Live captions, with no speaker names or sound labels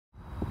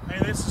Hey,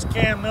 this is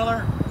Cam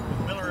Miller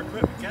with Miller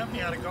Equipment Company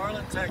out of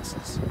Garland,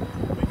 Texas.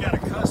 We've got a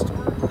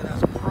customer that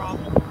has a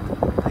problem.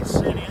 They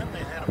sent in,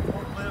 they had a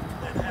forklift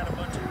that had a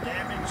bunch of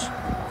damage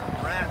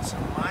from rats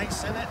and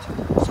mice in it.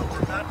 So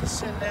we're about to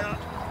send out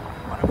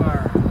one of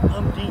our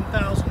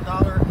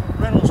 $15,000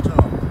 rentals to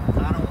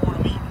them. I don't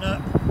want them eaten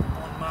up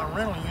on my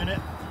rental unit,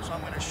 so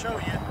I'm going to show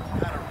you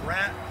kind of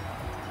rat,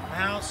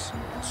 mouse,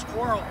 and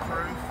squirrel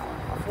proof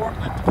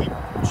forklift to keep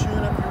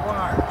chewing up your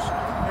wires.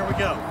 Here we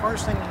go.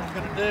 First thing I'm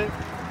going to do,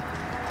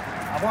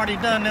 I've already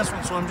done this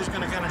one, so I'm just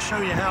going to kind of show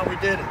you how we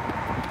did it.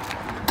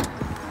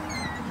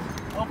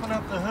 Open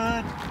up the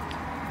hood.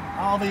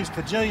 All these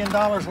 $1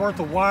 kajillion worth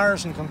of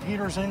wires and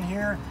computers in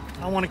here.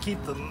 I want to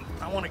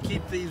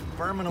keep these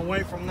vermin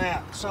away from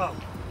that. So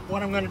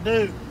what I'm going to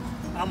do,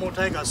 I'm going to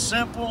take a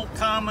simple,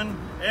 common,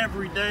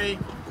 everyday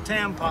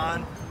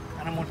tampon,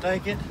 and I'm going to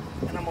take it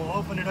and I'm going to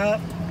open it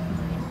up,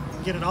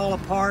 get it all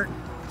apart,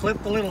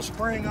 clip the little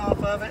spring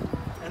off of it,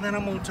 and then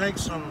I'm going to take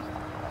some,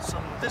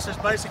 this is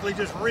basically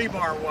just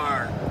rebar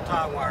wire,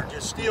 tie wire,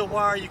 just steel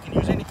wire. You can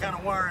use any kind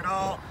of wire at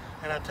all.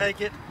 And I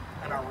take it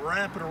and I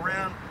wrap it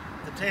around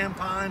the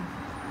tampon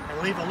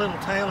and leave a little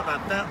tail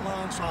about that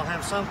long so I'll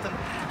have something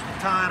to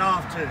tie it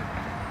off to.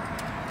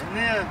 And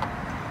then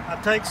I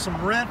take some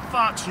red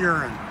fox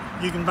urine.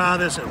 You can buy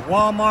this at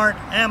Walmart,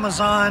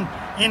 Amazon,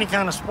 any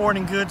kind of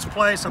sporting goods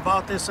place. I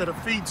bought this at a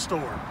feed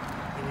store.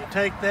 And you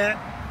take that,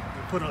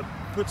 you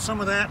put some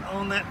of that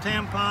on that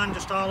tampon,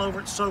 just all over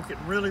it, soak it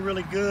really,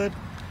 really good.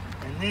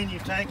 And then you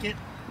take it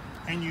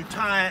and you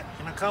tie it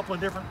in a couple of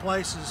different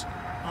places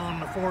on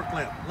the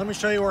forklift. Let me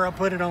show you where I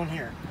put it on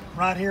here.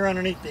 Right here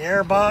underneath the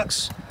air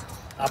box.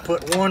 I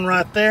put one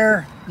right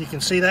there. You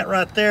can see that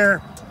right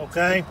there,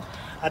 okay?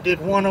 I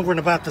did one over in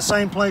about the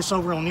same place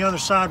over on the other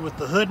side with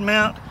the hood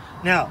mount.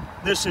 Now,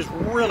 this is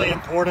really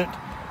important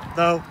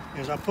though,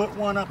 is I put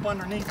one up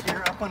underneath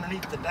here, up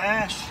underneath the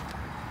dash.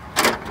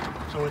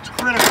 So it's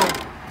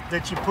critical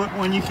that you put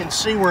one, you can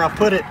see where I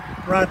put it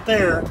right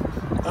there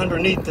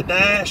underneath the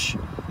dash.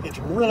 It's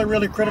really,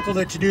 really critical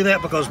that you do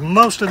that because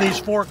most of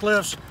these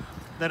forklifts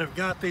that have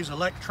got these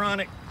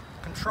electronic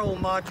control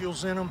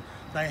modules in them,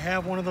 they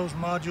have one of those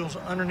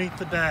modules underneath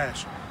the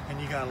dash, and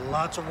you got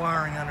lots of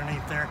wiring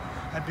underneath there.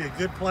 That'd be a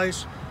good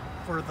place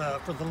for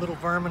the little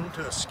vermin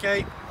to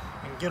escape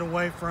and get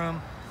away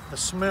from the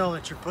smell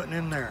that you're putting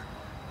in there.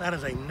 That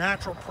is a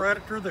natural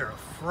predator. They're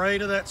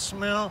afraid of that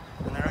smell,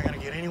 and they're not going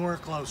to get anywhere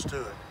close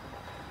to it.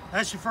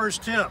 That's your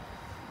first tip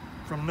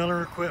from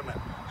Miller Equipment.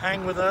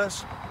 Hang with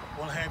us.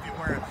 We'll have you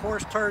wearing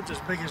horse turds as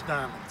big as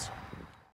diamonds.